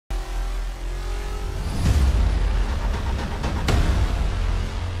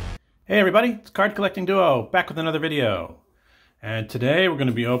Hey everybody, it's Card Collecting Duo, back with another video. And today we're going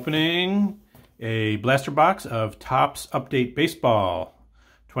to be opening a blaster box of Topps Update Baseball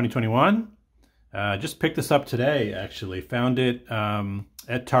 2021. Just picked this up today, actually. Found it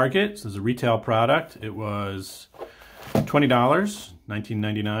at Target. This is a retail product. It was $20,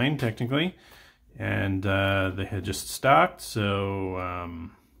 $19.99 technically. And they had just stocked, so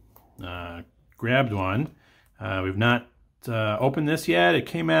grabbed one. We've not opened this yet. It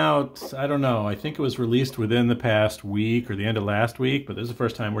came out, I don't know, I think it was released within the past week or the end of last week, but this is the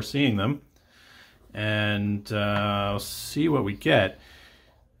first time we're seeing them. And I'll see what we get.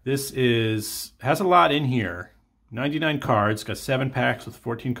 This has a lot in here. 99 cards, got 7 packs with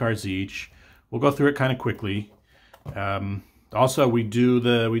 14 cards each. We'll go through it kind of quickly. Also, we do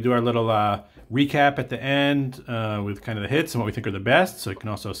our little recap at the end with kind of the hits and what we think are the best, so you can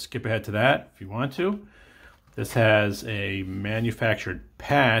also skip ahead to that if you want to. This has a manufactured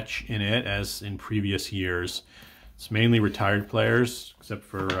patch in it, as in previous years. It's mainly retired players, except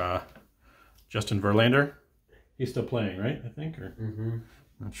for Justin Verlander. He's still playing, right? I think, or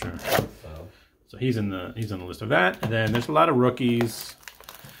not sure. So he's in the list of that. And then there's a lot of rookies,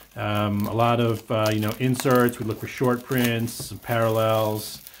 a lot of inserts. We look for short prints, some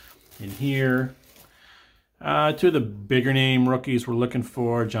parallels in here. Two of the bigger name rookies we're looking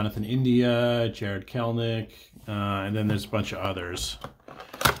for: Jonathan India, Jarred Kelenic, and then there's a bunch of others.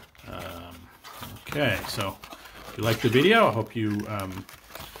 Okay, so if you like the video, I hope you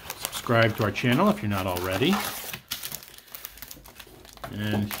subscribe to our channel if you're not already.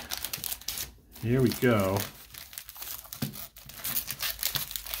 And here we go.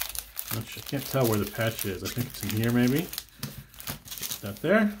 I can't tell where the patch is. I think it's in here maybe. It's not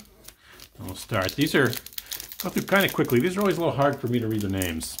there. And we'll start. These are, go through kind of quickly. These are always a little hard for me to read the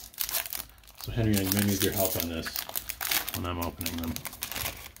names. So Henry, I may need your help on this when I'm opening them.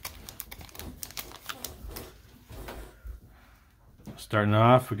 Starting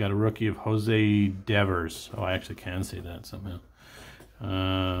off, we got a rookie of Jose Devers. Oh, I actually can see that somehow.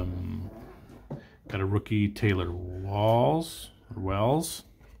 Got a rookie Taylor Wells.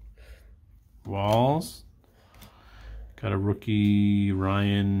 Got a rookie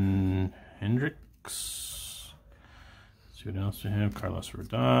Ryan Hendricks. See what else we have. Carlos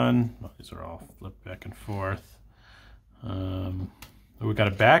Rodon. Well, these are all flipped back and forth. We got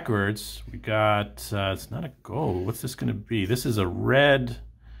it backwards. We got, it's not a gold. What's this going to be? This is a red,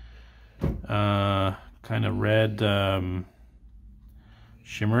 kind of red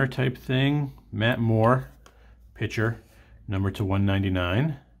shimmer type thing. Matt Moore, pitcher, number to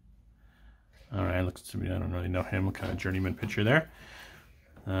 199. All right, looks to me, I don't really know him. What kind of journeyman pitcher there?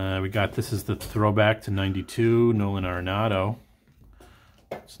 We got, this is the throwback to 92, Nolan Arenado.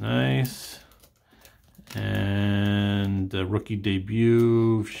 It's nice. And the rookie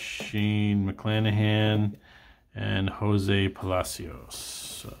debut, Shane McClanahan and Jose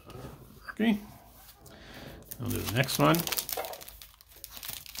Palacios. Okay. I'll do the next one.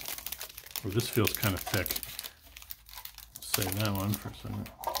 Oh, this feels kind of thick. Save that one for a second.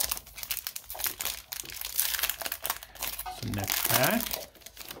 So next pack.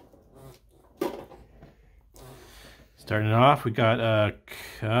 Starting off, we got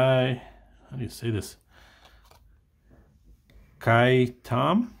Kai, how do you say this? Kai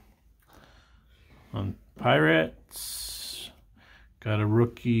Tom on Pirates. Got a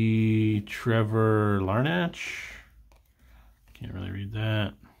rookie Trevor Larnach. Can't really read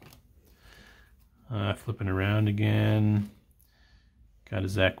that. Flipping around again. Got a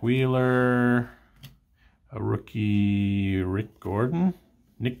Zach Wheeler. A rookie Nick Gordon.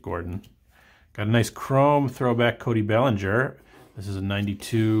 Got a nice chrome throwback Cody Bellinger. This is a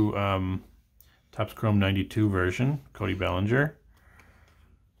 92, Topps Chrome 92 version, Cody Bellinger.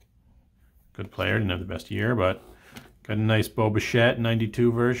 Good player, didn't have the best year, but got a nice Bo Bichette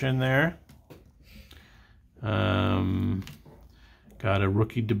 92 version there. Got a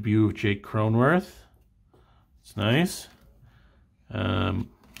rookie debut of Jake Cronenworth. It's nice. And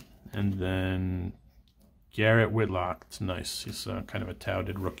then Garrett Whitlock. It's nice. He's kind of a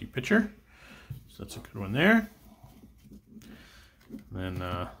touted rookie pitcher. So that's a good one there. And then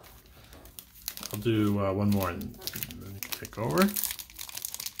I'll do one more and then you can take over.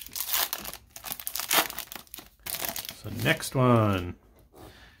 So next one.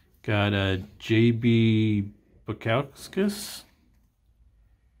 Got a JB Bukowskis.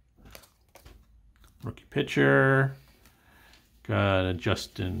 Rookie pitcher. Got a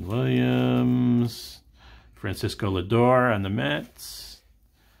Justin Williams. Francisco Lindor on the Mets.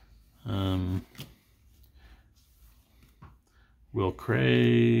 Will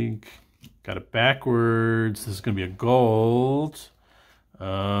Craig. Got it backwards. This is going to be a gold.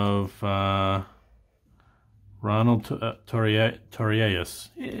 of Ronald Torreyes,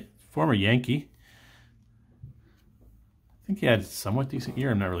 former Yankee. I think he had a somewhat decent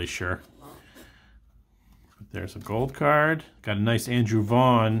year. I'm not really sure. But there's a gold card. Got a nice Andrew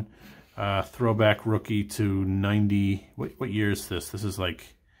Vaughn throwback rookie to 90. What year is this? This is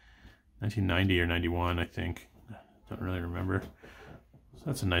like 1990 or 91, I think. Don't really remember. So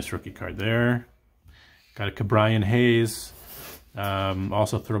that's a nice rookie card there. Got a Ke'Bryan Hayes.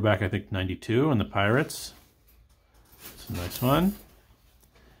 Also throwback, I think, 92 on the Pirates. It's a nice one.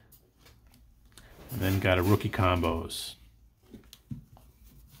 And then got a rookie combos.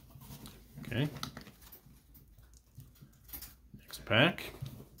 Okay. Next pack.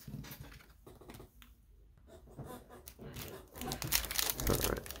 All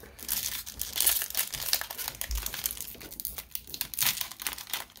right.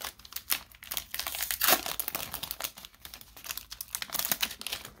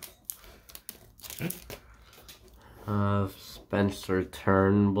 Spencer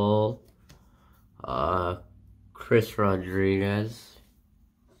Turnbull, Chris Rodriguez,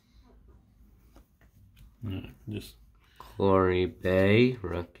 Just Corey Bay,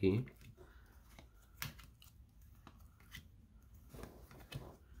 rookie,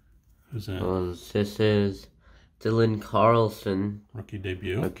 who's that? This is Dylan Carlson, Rookie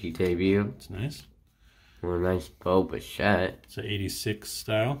debut. rookie debut. It's nice. A nice Bo Bichette, It's an 86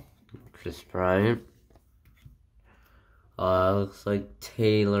 style. Chris Bryant. Looks like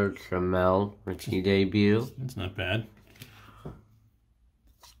Taylor Trammell, rookie debut. It's not bad.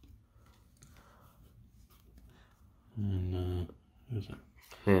 And who's it?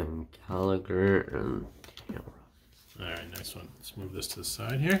 Tim Gallagher and All right, nice one. Let's move this to the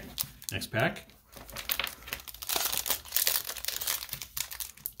side here. Next pack.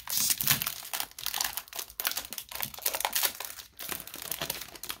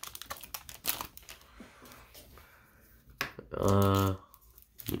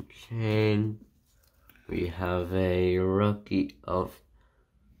 okay. We have a rookie of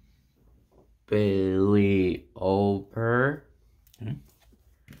Billy Ober. Okay.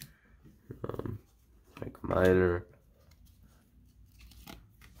 Like minor.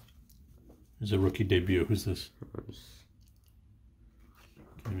 There's a rookie debut. Who's this?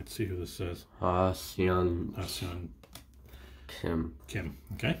 Can't even see who this says. Sean Kim. Kim.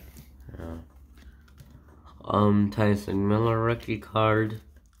 Okay. Tyson Miller rookie card.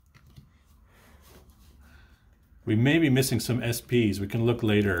 We may be missing some SPs. We can look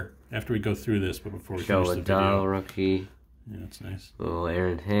later after we go through this, but before we Joe finish the Adell video. rookie. Yeah, that's nice. Little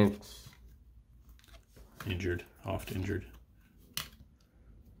Aaron Hicks. Injured. Oft injured.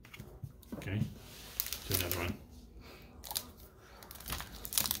 Okay. Do another one.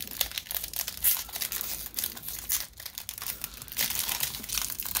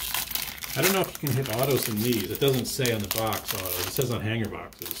 I don't know if you can hit autos in these. It doesn't say on the box autos. It says on hanger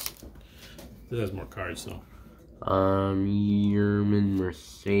boxes. This has more cards though. Yerman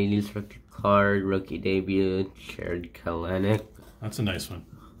Mercedes rookie card, rookie debut, Jared Kelenic. That's a nice one.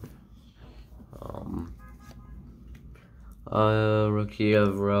 Rookie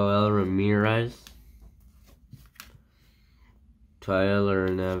of Roel Ramirez, Tyler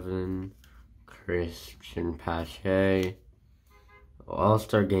Nevin, Christian Pache,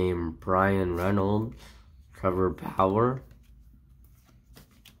 All-Star Game, Brian Reynolds, Trevor Bauer.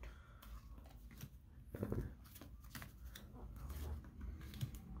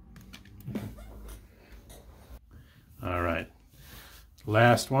 All right.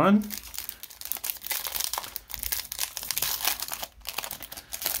 Last one.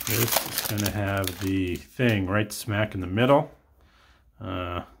 This is going to have the thing right smack in the middle.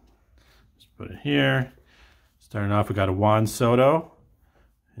 Let's put it here. Starting off, we got a Juan Soto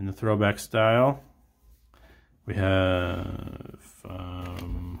in the throwback style. We have a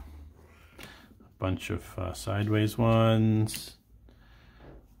bunch of sideways ones.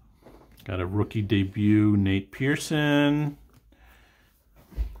 Got a rookie debut, Nate Pearson.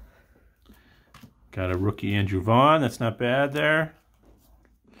 Got a rookie Andrew Vaughn. That's not bad there.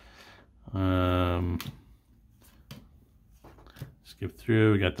 Skip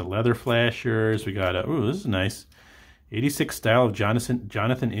through. We got the leather flashers. We got a, ooh, this is nice. 86 style of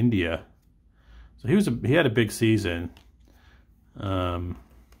Jonathan India. So he had a big season. So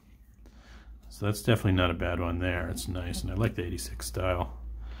that's definitely not a bad one there. It's nice, and I like the 86 style.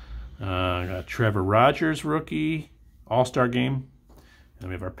 Got Trevor Rogers rookie, All-Star Game. And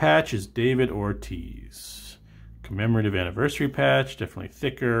we have our patch is David Ortiz. Commemorative anniversary patch, definitely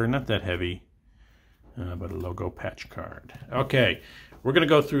thicker, not that heavy, but a logo patch card. Okay, we're going to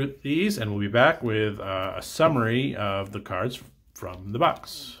go through these and we'll be back with a summary of the cards from the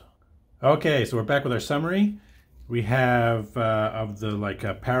box. Okay, so we're back with our summary. We have of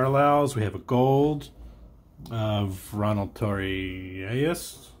the parallels, we have a gold of Ronald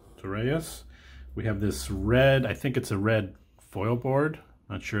Torreyes. We have this red, I think it's a red foil board,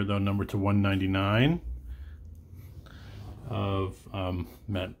 not sure though, number to 199 of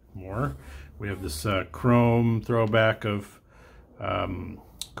Matt Moore. We have this chrome throwback of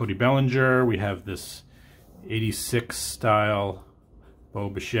Cody Bellinger. We have this 86 style Bo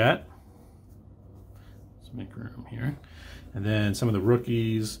Bichette. Let's make room here. And then some of the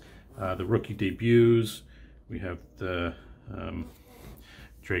rookies, the rookie debuts. We have the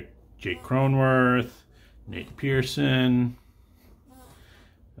Jake Cronenworth, Nate Pearson,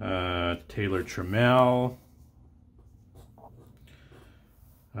 Taylor Trammell,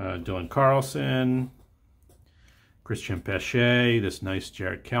 Dylan Carlson, Christian Pache, this nice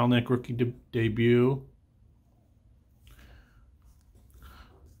Jarred Kelenic rookie debut.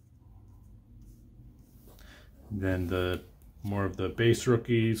 Then the more of the base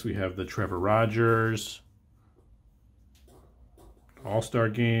rookies, we have the Trevor Rogers All-Star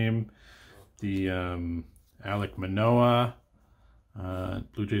Game, the Alek Manoah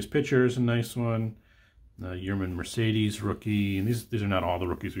Blue Jays pitcher is a nice one. Yerman Mercedes rookie, and these are not all the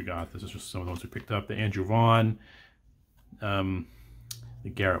rookies we got. This is just some of the ones we picked up. The Andrew Vaughn, the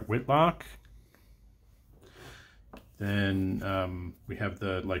Garrett Whitlock. Then we have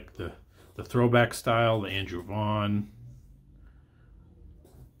the throwback style, the Andrew Vaughn,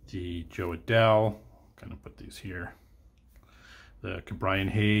 the Joe Adell. Kind of put these here. The Brian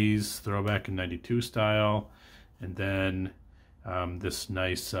Hayes throwback in '92 style, and then this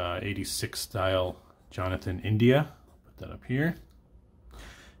nice '86 style Jonathan India. Put that up here.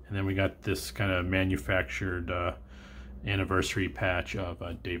 And then we got this kind of manufactured anniversary patch of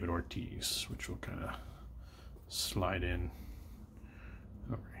David Ortiz, which will kind of slide in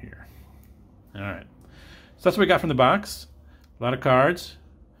over here. All right, so that's what we got from the box. A lot of cards.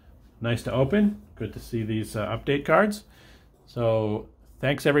 Nice to open. Good to see these update cards. So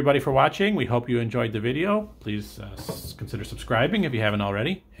thanks everybody for watching. We hope you enjoyed the video. Please consider subscribing if you haven't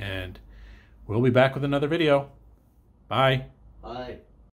already, and we'll be back with another video. Bye. Bye.